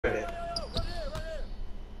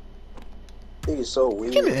Nigga's so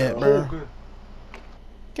weird. Give me that, bro. Oh,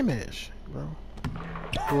 Give me that shit, bro.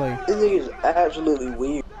 Play. This nigga's absolutely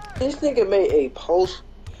weird. This nigga made a post.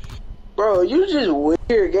 Bro, you just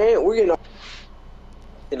weird, game. We're getting.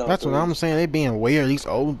 That's what I'm saying. They being weird. These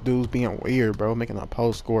old dudes being weird, bro. Making a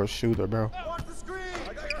post-score shooter, bro.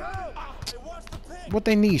 What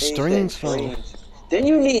they need strings for? Then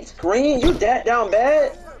you need screen. You that down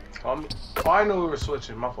bad? Oh, I knew we were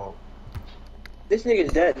switching. My fault. This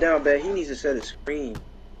nigga's that down bad. He needs to set a screen,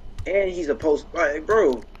 and he's a post. Like,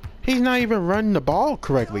 bro. He's not even running the ball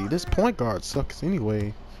correctly. This point guard sucks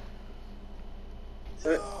anyway.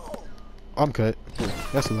 I'm cut.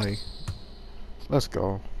 That's late. Let's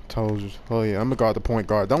go. Told you. Oh yeah, I'm gonna guard the point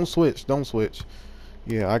guard. Don't switch. Don't switch.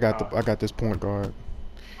 Yeah, I got this point guard.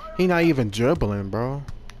 He not even dribbling, bro.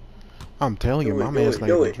 I'm telling you, my man's not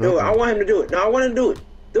even dribbling. Do it. I want him to do it. No, I want him to do it.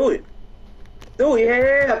 Do it. Do it.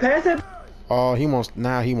 Yeah, pass that. Oh, he wants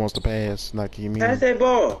to pass. Like you mean? Pass that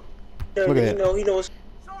ball. Look at that. He knows.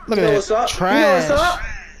 Look at that. Up. Trash. You know what's up?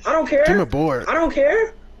 I don't care. Give me a board. I don't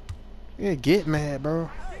care. Yeah, get mad, bro.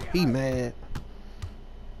 He mad.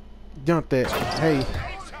 Jump that. Hey.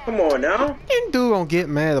 Come on now. You dude gonna get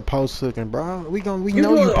mad at post hooking, bro. We know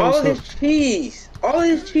you post hook. His cheese. All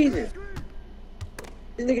his cheesing.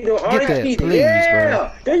 This nigga doing all his cheesing. Please,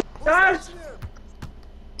 yeah. There you guys.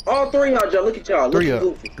 All three y'all, Joe. Look at y'all. Three up.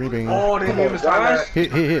 Green. Oh, they gave us that.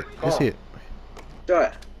 Hit. It's hit.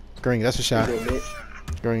 Shot. Green. That's a shot.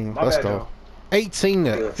 Green. My Let's bad, go. though. 18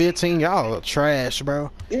 to 15. Y'all are trash, bro.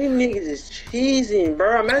 These niggas is cheesing,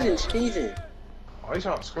 bro. Imagine cheesing. Oh, he's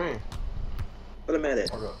trying to screen. What am I at?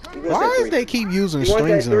 Why does they keep using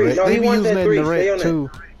strings in the red? They be using that in the red too.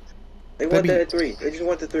 They want that 3. They just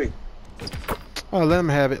want the 3. Oh, let them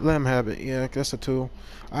have it. Let them have it. Yeah, that's a 2.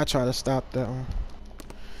 I try to stop that one.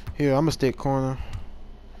 Here, I'm gonna stick corner.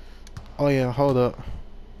 Oh yeah, hold up.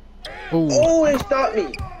 Ooh. Oh, it stopped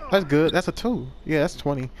me. That's good. That's a 2. Yeah, that's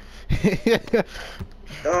 20.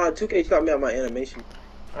 2K stopped me on my animation.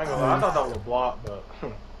 I ain't gonna lie, I thought that was a block, but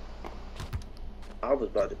I was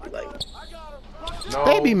about to be like, no.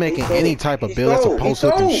 They be making any type of build that's a post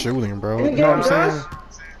hook and shooting, bro. You know what I'm saying?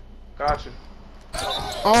 Gotcha.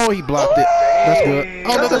 Oh, he blocked it. That's good.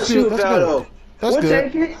 Oh, that's good. That's good.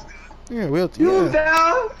 That's good. Yeah, we'll take it. Shooting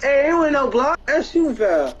foul. Hey, it wasn't no block. That's shooting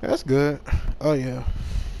foul. That's good. Oh yeah.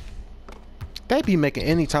 They be making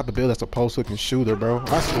any type of build that's a post hook and shooter, bro.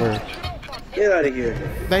 I swear. Get out of here.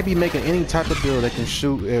 They be making any type of build that can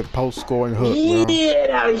shoot at post score and hook, bro. Get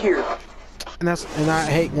out of here. And I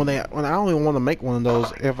hate when I don't even want to make one of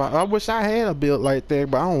those. If I wish I had a build like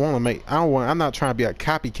that, but I don't want to make. I'm not trying to be a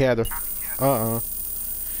copycatter.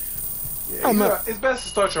 Yeah, it's best to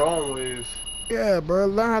start your own ways. Yeah, bro.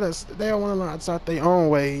 They don't want to learn to start their own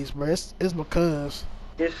ways, bro. It's because.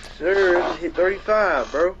 Yes, sir. Just hit 35,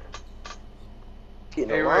 bro.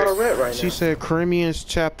 Getting a lot of rep right now. She said Corinthians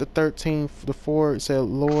chapter 13 the 4. It said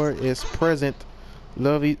Lord is present,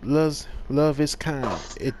 love is kind.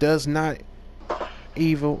 It does not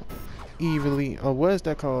evilly. Or what is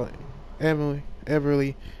that called?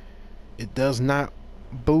 Everly. It does not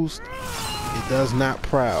boast. It does not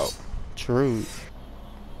proud. True.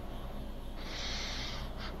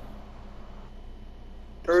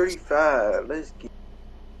 35. Let's get.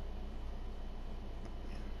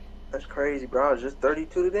 That's crazy, bro. I was just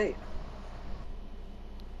 32 today.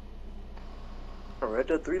 I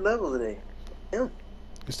read up 3 levels today. Damn.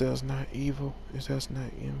 It does not evil. It does not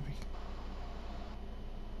envy.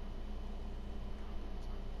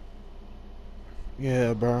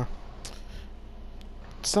 Yeah, bro.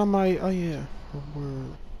 Somebody. Oh yeah. A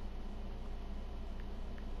word.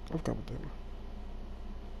 I forgot what that was.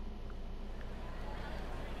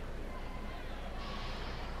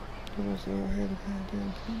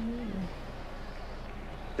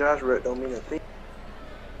 Josh Rett don't mean a thing.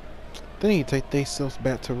 They need to take themselves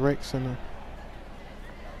back to Rex and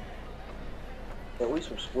Yeah, we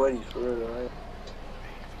some sweaties for real,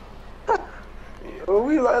 right? Oh,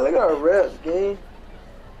 we like, look at our reps, game.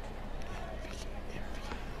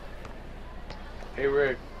 Hey,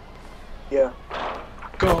 Rick. Yeah.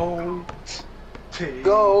 Go.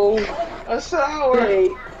 Go. A shower. Hey.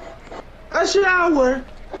 A shower.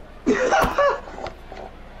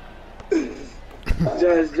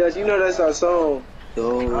 Just, you know that's our song.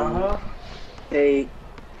 Go. Hey.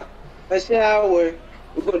 A shower.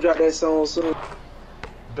 We're gonna drop that song soon.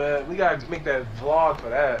 But we gotta make that vlog for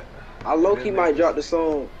that. I low-key might drop the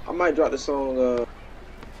song. I might drop the song,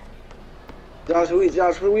 Josh, we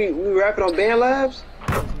rapping on Band Labs?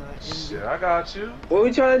 Shit, I got you. What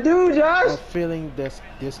we trying to do, Josh? a feeling that's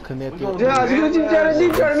disconnected. Josh, what you trying to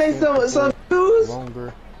do? Trying to make some views?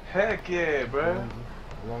 Longer Heck yeah, bro.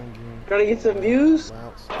 Trying to get some views?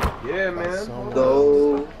 Yeah, man.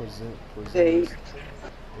 Go take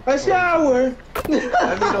a shower.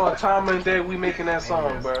 Let me know what time and day we making that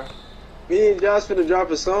song, bro. Me and Josh finna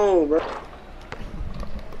drop a song, bro.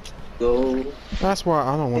 Go. That's why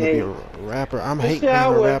I don't want to be a rapper. I'm hating being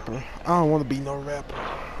a rapper. I don't want to be no rapper.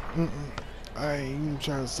 I ain't even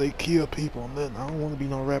trying to say kill people and then I don't want to be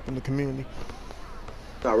no rapper in the community.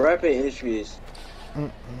 Now rapping industry is.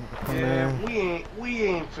 Yeah, we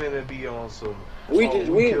ain't finna be on some. We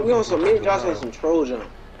on some. Me and Josh on some troll jump.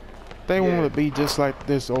 They want to be just like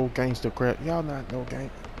this old gangster crap. Y'all not no gang.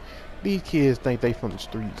 These kids think they from the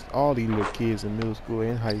streets. All these little kids in middle school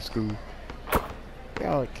and high school.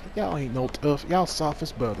 Y'all ain't no tough. Y'all soft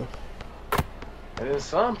as butter. And then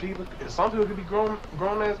some people could be grown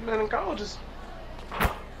ass men in colleges.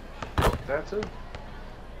 That too.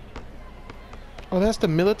 Oh, that's the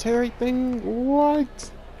military thing?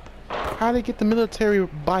 What? How they get the military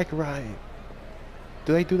bike ride?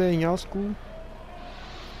 Do they do that in y'all school?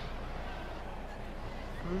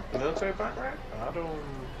 Military bike ride? I don't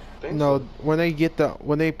think No, so.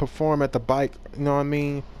 when they perform at the bike, you know what I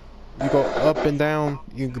mean? You go up and down,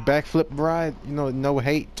 you backflip ride, you know, no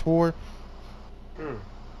hate tour.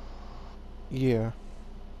 Yeah.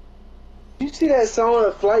 You see that song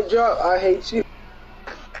on Flight Drop? I hate you.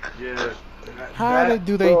 Yeah. How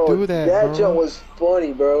do they do that, That bro? jump was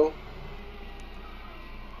funny, bro.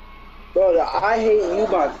 Bro, the I Hate You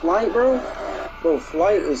by Flight, bro. Bro,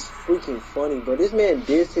 Flight is freaking funny, bro. This man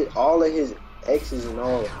dissed all of his exes and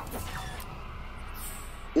all.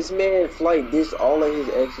 This man, Flight, dissed all of his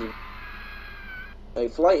exes.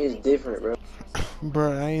 Like, Flight is different, bro.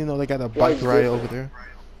 Bro, I didn't know they got a bike ride over there.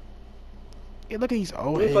 Yeah, look at these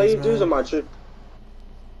old Let me play you heads, dudes man. on my trip.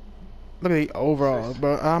 Look at the overall,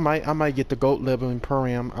 bro. I might get the GOAT level in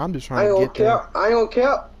Param. I'm just I trying ain't to gonna get there. cap. I ain't gonna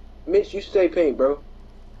cap. Mitch, you stay pink, bro.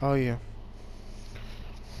 Oh yeah.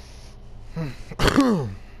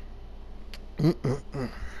 I'm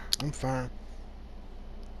fine.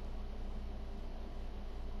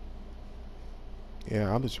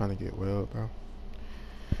 Yeah, I'm just trying to get well, bro.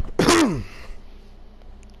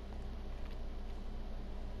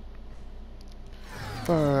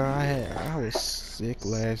 I was sick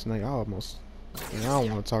last night. I almost. I don't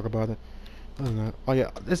want to talk about it. Oh yeah,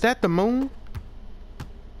 is that the moon?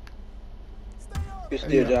 You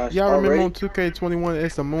still, Josh. Y'all remember Already? on 2K21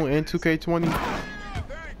 it's the moon and 2K20?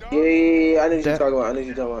 Yeah. I know what you're talking about. I know what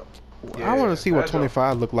you're talking about. I want to see what that's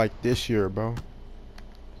 25 look like this year, bro.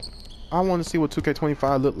 I want to see what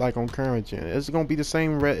 2K25 look like on current gen. Is it gonna be the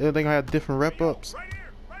same? They gonna have different rep ups?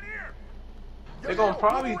 They're gonna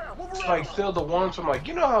probably like steal the ones from like,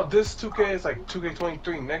 you know how this 2K is like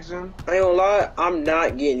 2K23 next gen? I ain't gonna lie. I'm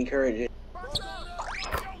not getting current gen.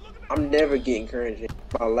 I'm never getting current gen.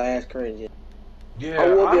 My last current gen. Yeah, I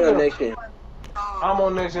will be on next gen. I'm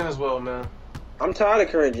on next gen as well, man. I'm tired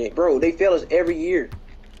of current gen, bro. They fail us every year.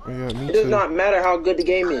 Yeah, me It does too. not matter how good the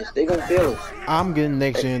game is. They gonna fail us. I'm getting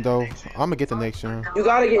next gen though. I'm gonna get the next gen. You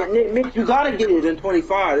gotta get Mitch. You gotta get it in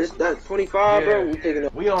 25. That's 25, bro. Yeah. We taking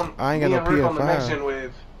it. We on. I ain't me got and no Rick on the next PS5. gen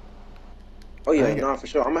with. Oh yeah, I ain't nah, for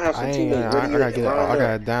sure. I'm gonna have some I teammates. gotta get. I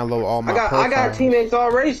gotta download all my. I got profiles. teammates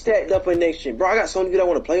already stacked up in next gen, bro. I got so many that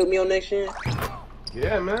want to play with me on next gen.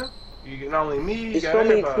 Yeah, man. You get not only me, you There's got so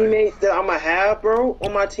many everybody. teammates that I'm gonna have, bro,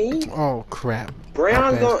 on my team. Oh crap!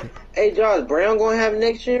 Brown's I going. passed Hey, Josh, Brown gonna have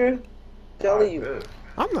next year. Telling you. Good.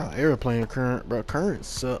 I'm not ever playing current, bro. Current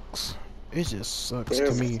sucks. It just sucks Yeah.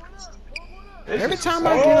 to me. It's Every just time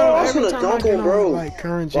a I song. get on, I was every gonna time I dunk get on, on, bro. like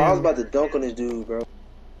current Bro, I was gen. about to dunk on this dude, bro.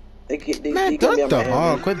 They got me Man, at dunk my the ball.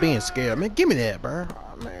 animation. Quit being scared, man. Give me that, bro.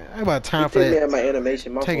 Man, I ain't about time He for took me that. at my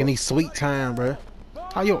animation. My Taking fault. these sweet time, bro.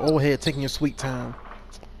 How your old head taking your sweet time?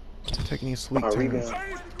 Taking these sweet My time. rebound.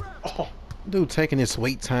 Oh, Dude, taking his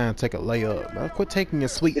sweet time, take a layup, bro. Quit taking your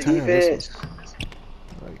sweet The time. defense.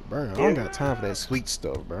 Like, bro, I don't got time for that sweet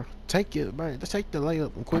stuff, bro. Take it, bro. Just take the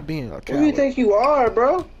layup and quit being a Who do you coward. think you are,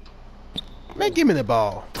 bro? Man, give me the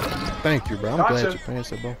ball. Thank you, bro. I'm glad Gotcha. you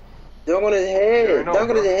passed it, bro. Dunk on his You head. already know, Dunk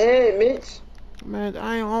on bro. his head, Mitch. Man,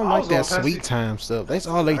 I don't I like was that gonna pass sweet you. time stuff. That's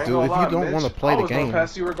all they I ain't do. gonna If lie, you don't Mitch. want to play I the was game, gonna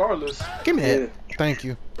pass you regardless. give me that. Yeah. Thank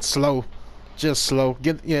you. Slow, just slow.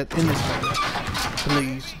 Get in this game,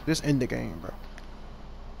 please. Just end the game, bro.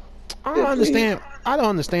 I don't Yeah, understand. I don't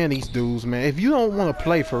understand these dudes, man. If you don't want to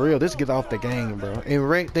play for real, just get off the game, bro. And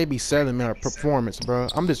rate, they be selling me a performance, bro.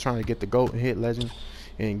 I'm just trying to get the GOAT and hit legend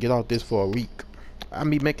and get off this for a week. I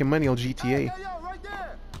be making money on GTA.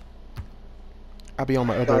 I be on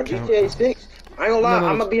my other Nah, account. GTA 6. I ain't gonna lie. No,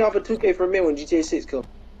 I'm gonna be off of 2K for a minute when GTA 6 comes.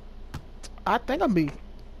 I think I'm be.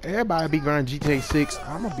 Everybody be grinding GTA 6.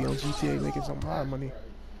 I'm gonna be on GTA making some lot of money.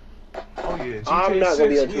 yeah, I'm GTA not gonna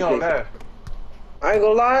be 6, a we on 2K. that. I ain't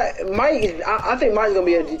gonna lie, Mike. I think Mike's gonna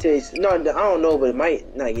be a GTA. No, I don't know, but Mike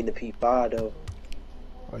not getting the P5 though.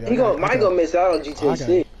 Oh, yeah, Mike gonna miss out on GTA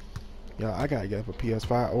 6. Yeah, I gotta get a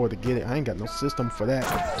PS5 or to get it. I ain't got no system for that.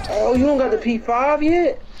 Oh, you don't got the P5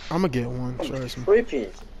 yet? I'm gonna get one. I'm Trust me.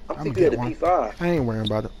 tripping. I'm I'ma thinking of get the one. P5. I ain't worrying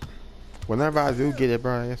about it. Whenever I do get it,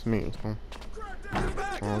 bro, it's me. You know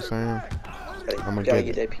what I'm saying? I'ma Gotta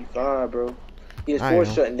get get that P5, bro. I PS4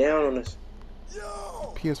 am. shutting down on us.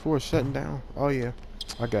 PS4 is shutting down. Oh yeah,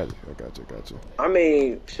 I got it. I got you. I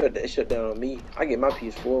mean, shut down on me. I get my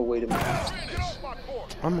PS4 way to.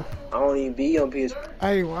 I'm I don't even be on PS4.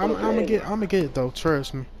 I'm gonna get it though.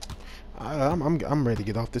 Trust me. I'm ready to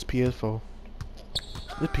get off this PS4.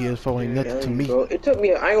 This PS4 ain't nothing to me. Bro. It took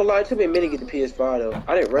me. I ain't gonna lie. It took me a minute to get the PS5 though.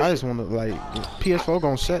 I didn't rush. I just wanna like PS4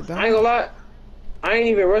 gonna shut down. I ain't gonna lie. I ain't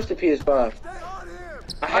even rushed the PS5.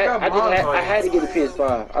 I had to get the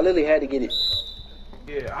PS5. I literally had to get it.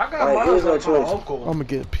 Yeah, I got Like, mine there's no from my choice. uncle I'm gonna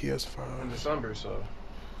get a PS5 in December, so.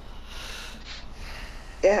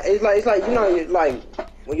 Yeah, it's like you know, like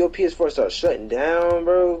when your PS4 starts shutting down,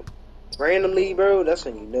 bro, randomly, bro. That's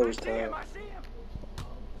when you know it's time.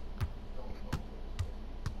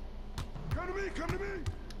 Come to me.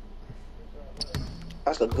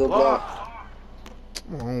 That's a good block.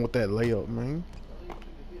 What's wrong with that layup, man?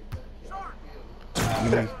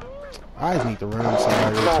 I just need to run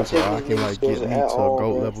somebody else so I can like get me to a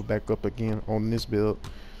gold level back up again on this build.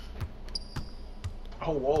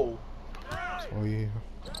 Oh, whoa. Oh yeah.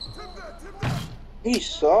 He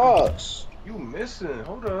sucks. You missing.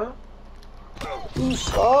 Hold on. You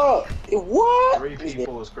suck. What? 3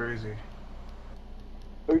 people is crazy.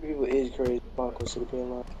 3 people is crazy. Marco should have been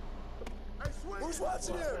like. Who's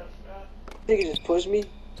watching you? Nigga just pushed me.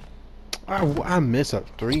 I miss a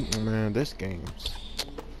 3, man. This game's.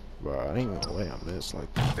 Bro, I ain't no way I miss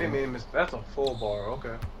like that. They made miss. That's a full bar.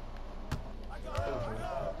 Okay.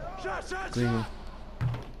 Green,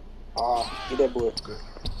 Ah, get that boy. Good.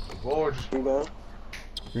 Gorge. Rebound.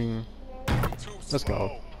 green. Let's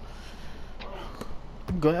go.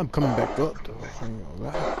 I'm good. I'm coming back up though. I ain't gonna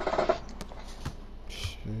lie.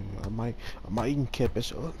 Shit, I might even keep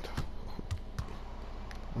it up.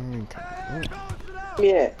 I ain't coming up.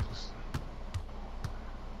 Yeah.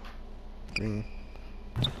 Green.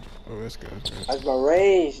 Oh, that's good. That's my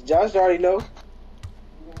range. Josh already know.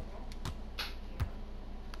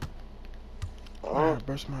 I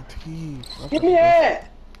brush my teeth. Give me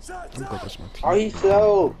that. I'm gonna brush my teeth. Oh, he's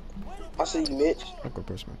slow. I see you, Mitch. I'm gonna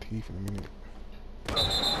brush my teeth in a minute.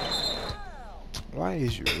 Why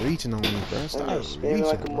is you reaching on me, bro? Stop Spinning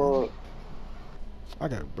reaching. like a mug. I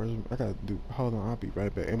gotta do. Hold on, I'll be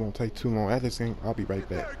right back. It won't take too long. After this game, I'll be right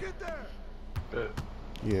back.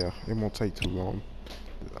 Yeah, it won't take too long.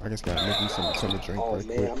 I just gotta make me something to drink Oh right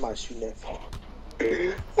man, quick. I might shoot that.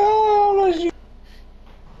 Oh, I'm shoot.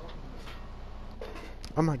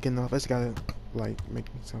 I'm not getting off. I just gotta like make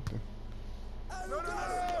me something.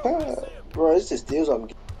 Bro, it's just steals I'm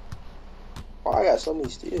getting. Oh, I got so many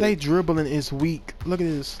steals. They dribbling is weak. Look at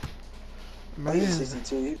this. Oh, he's Man.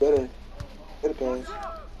 62. He better pass.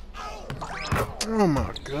 Oh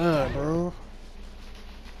my god, bro.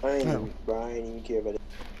 I ain't even care about it.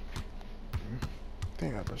 I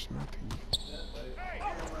think I brushed my teeth.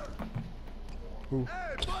 Ooh.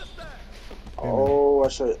 Oh, I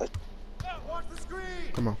should.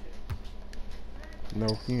 Come on. No,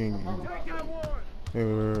 you ain't. Wait.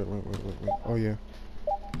 Oh yeah.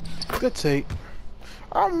 Good take.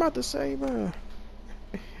 I'm about to say, man.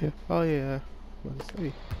 Oh yeah.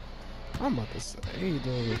 I'm about to say,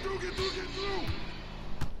 though.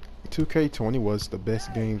 2K20 was the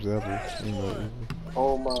best games ever. You know.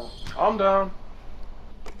 Oh my. I'm down.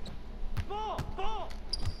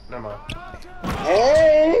 Never mind.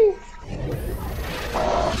 Hey!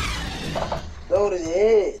 Throw the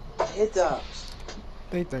head. Head tops.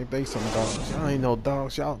 They think they some dogs. Y'all ain't no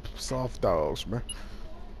dogs. Y'all soft dogs, bro.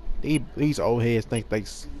 These old heads think they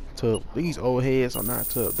tough. These old heads are not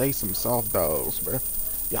tough. They some soft dogs, bro.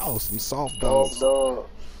 Y'all some soft dogs. Dog.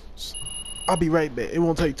 I'll be right back. It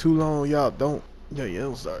won't take too long. Y'all don't. Yeah,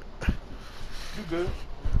 don't start. You good?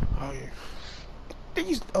 Oh yeah.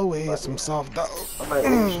 These old heads some soft dogs. I might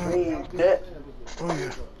stream that. Oh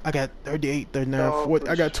yeah. I got 38, 39, 40.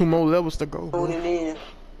 I got 2 more levels to go, bro. Tuning in.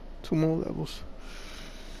 2 more levels.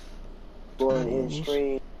 Going in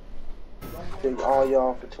stream. Thank all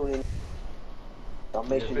y'all for tuning in. Y'all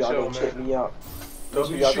make sure y'all go check me out. Make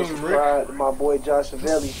sure y'all go subscribe to my boy Josh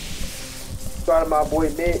Savelli. Subscribe to my boy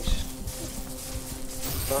Mitch.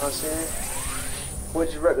 You know what I'm saying? Which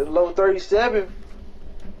is the low 37.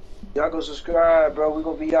 Y'all go subscribe, bro. We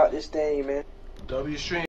gonna be out this thing, man. W stream.